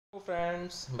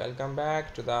Friends, welcome back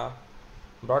to the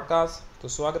broadcast. तो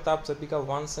स्वागत है आप सभी का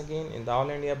once again in the all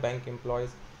India bank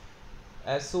employees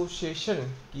association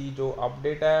की जो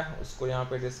अपडेट है उसको यहाँ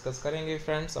पे डिस्कस करेंगे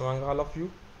friends among all of you.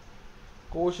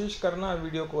 कोशिश करना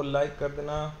वीडियो को लाइक कर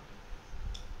देना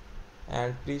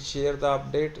and please share the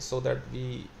update so that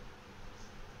we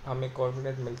हमें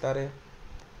कॉन्फिडेंस मिलता रहे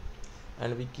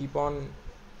and we keep on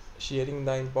sharing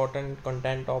the important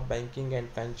content of banking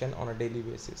and pension on a daily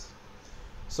basis.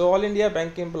 So all India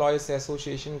bank employees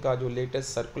association का जो latest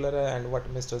circular है and what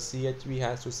mister CHV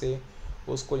has to से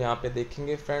उसको यहाँ पे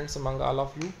देखेंगे friends among all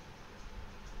of you.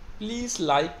 Please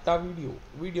like the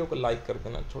video को like कर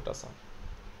देना छोटा सा।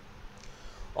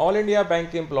 All India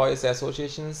bank employees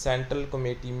association central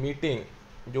committee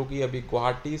meeting जो कि अभी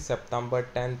गुवाहाटी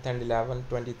सितंबर 10 एंड 11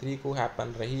 23 को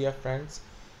हैपन रही है फ्रेंड्स।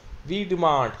 वी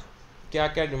डिमांड क्या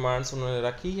क्या डिमांड्स उन्होंने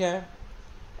रखी है।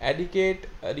 Educate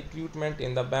recruitment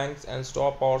in the banks and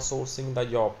stop outsourcing the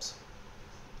jobs.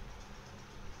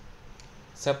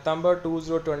 September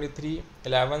 2023,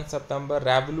 11 September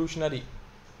revolutionary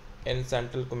in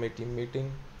Central Committee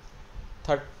meeting.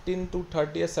 13 to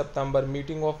 30th September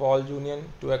meeting of all union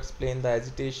to explain the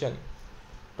agitation.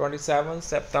 27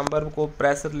 September को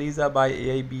press release by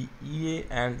AIBEA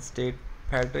and state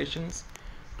federations.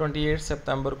 28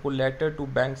 September को letter to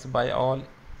banks by all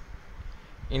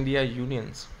India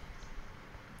unions.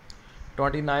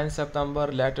 29 September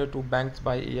letter to banks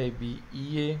by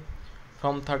AIBEA.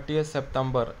 From 30th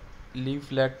September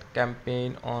leaflet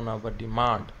campaign on our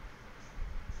demand.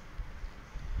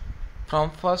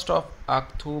 From 1st of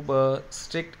October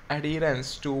strict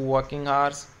adherence to working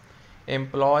hours.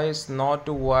 Employees not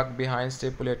to work behind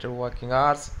stipulated working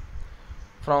hours.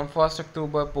 From 1st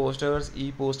October posters,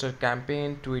 e-poster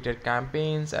campaign, Twitter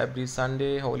campaigns every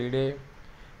Sunday holiday.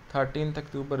 13th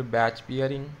October batch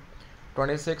peering.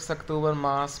 26th October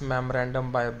mass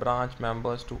memorandum by branch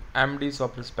members to MDs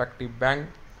of respective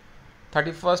bank.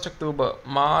 31st October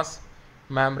mass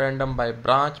memorandum by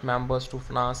branch members to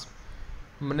finance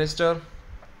minister,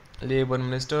 labor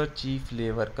minister, chief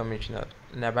labor commissioner.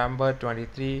 November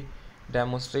 23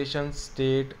 demonstrations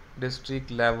state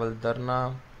district level dharna,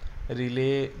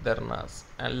 relay dharnas,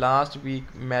 and last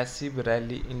week massive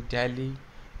rally in Delhi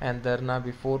and dharna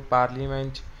before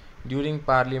parliament during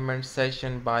parliament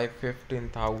session by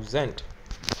 15,000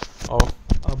 of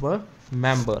our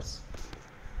members.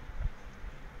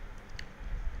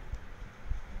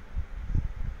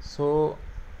 So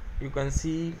you can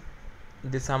see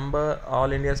December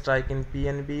all India strike in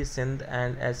PNB, Sindh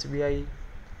and SBI.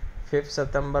 5th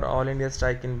September all India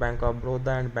strike in Bank of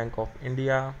Baroda and Bank of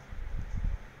India.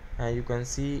 And you can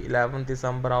see 11th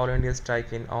December all India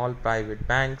strike in all private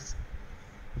banks.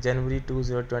 जनवरी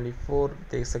 2024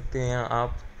 देख सकते हैं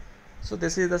आप। So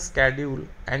this is the schedule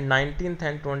and 19th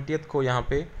and 20th को यहाँ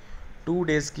पे 2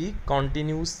 days की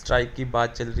continuous strike की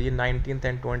बात चल रही है। 19th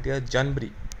and 20th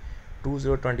January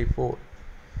 2024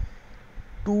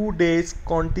 2 days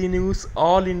continuous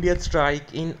all India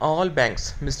strike in all banks.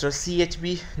 Mr.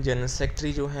 CHB general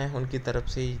secretary जो हैं उनकी तरफ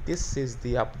से this is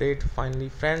the update finally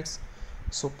friends.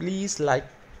 So please like,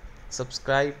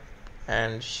 subscribe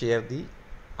and share the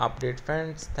update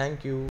friends. Thank you.